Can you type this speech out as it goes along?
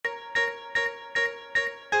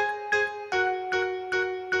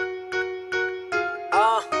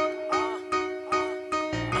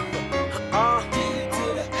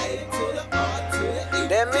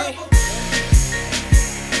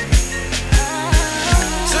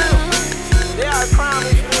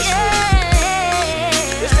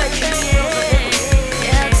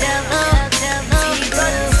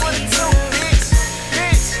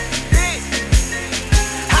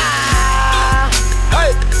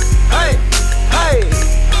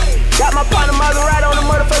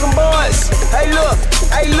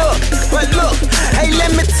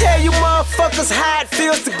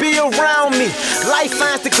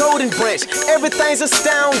finds the golden branch. Everything's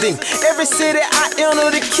astounding. Every city I enter,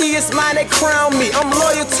 the key is mine, they crown me. I'm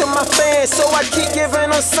loyal to my fans, so I keep giving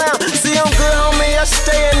them sound. See, I'm good, homie, I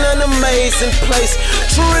stay in an amazing place.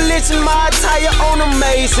 True religion, my attire on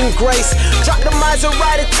amazing grace. Drop the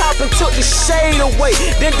Maserati top and took the shade away.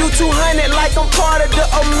 Then do 200 like I'm part of the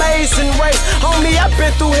amazing race. Homie, I've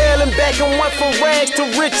been through hell and back and went from rags to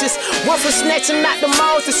riches. Went from snatching out the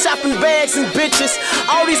malls to shopping bags and bitches.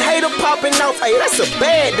 All these haters popping off, hey, that's a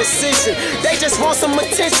bad decision. They just want some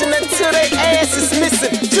attention until their ass is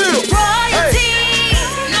missing. Royalty,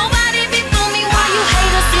 nobody before me. Why you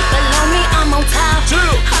haters sit below me? I'm on top.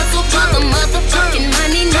 Hustle for the motherfucking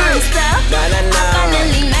money non-stop. I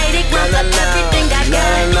finally made it, worth up everything I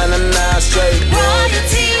got. Straight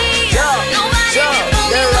royalty, nobody before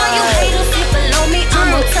me. Why you haters sit below me?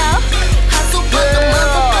 I'm on top. Hustle for the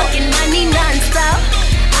motherfucking money non-stop.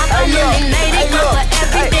 I finally made it, worth up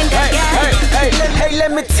everything I got. Hey,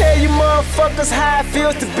 let me tell you motherfuckers how it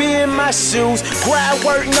feels to be in my shoes. Grind,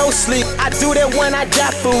 work, no sleep, I do that when I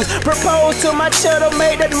got food. Propose to my cheddar,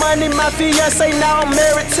 make that money my fiance. Now I'm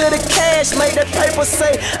married to the cash, make that paper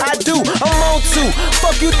say I do. I'm on two,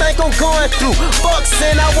 fuck you think I'm going through. Bucks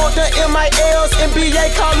and I want the MILs,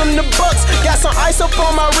 NBA call them the Bucks. Got some ice up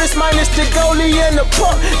on my wrist, minus the goalie and the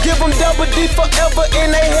puck. Give them double D forever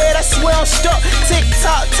in their head, I swear I'm stuck.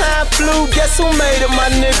 Tick-tock, time flew, guess who made it, my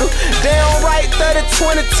nigga? Damn right,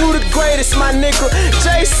 30-22 the greatest, my nigga.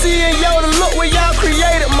 JC and Yoda, look what y'all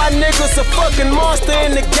created, my niggas. A fucking monster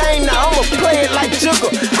in the game, now I'ma play it like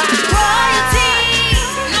Jugger. Royalty,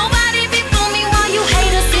 nobody before me. Why you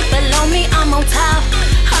haters sit below me? I'm on top.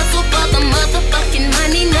 Hustle for the motherfucking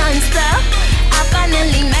money non-stop. I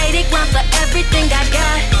finally made it, grind for everything I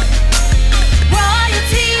got.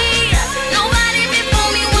 Royalty, nobody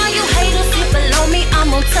before me. Why you haters sit below me?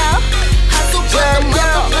 I'm on top. Hustle for the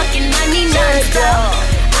motherfucking money non-stop.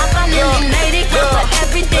 I finally made it, grind for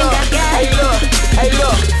everything I got. Hey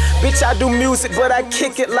look, bitch, I do music, but I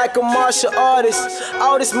kick it like a martial artist.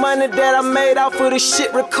 All this money that I made off of this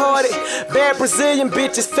shit recorded. Bad Brazilian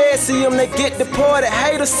bitches, fancy them, they get deported.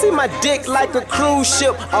 Haters see my dick like a cruise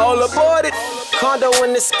ship, all aboard it. Condo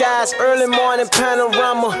in the skies, early morning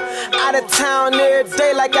panorama. Out of town every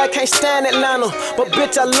day like I can't stand Atlanta. But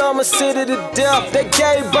bitch, I love my city to death. They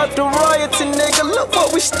gave birth to royalty, nigga. Look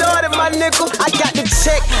what we started, my nigga. I got the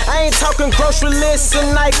check, I ain't talking grocery lists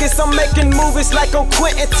and Nikes. I'm making movies like I'm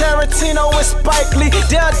Quentin Tarantino and Spike Lee.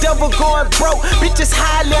 Daredevil going broke, bitch, it's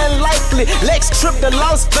highly unlikely. Lex trip to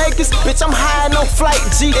Las Vegas, bitch, I'm high on flight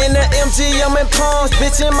G. In the MG, I'm in Palms,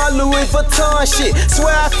 bitch, in my Louis Vuitton shit.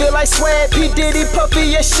 Swear I feel like Swag P. Diddy,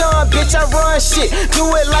 Puffy, and Sean, bitch, I run shit. Do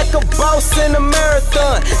it like a boss in a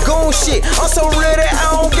marathon. Goon shit, I'm so ready, I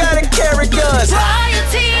don't gotta carry guns.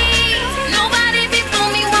 Royalty, nobody before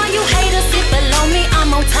me. Why you haters sit below me?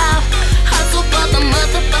 I'm on top. Hustle for the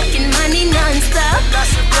motherfucking money.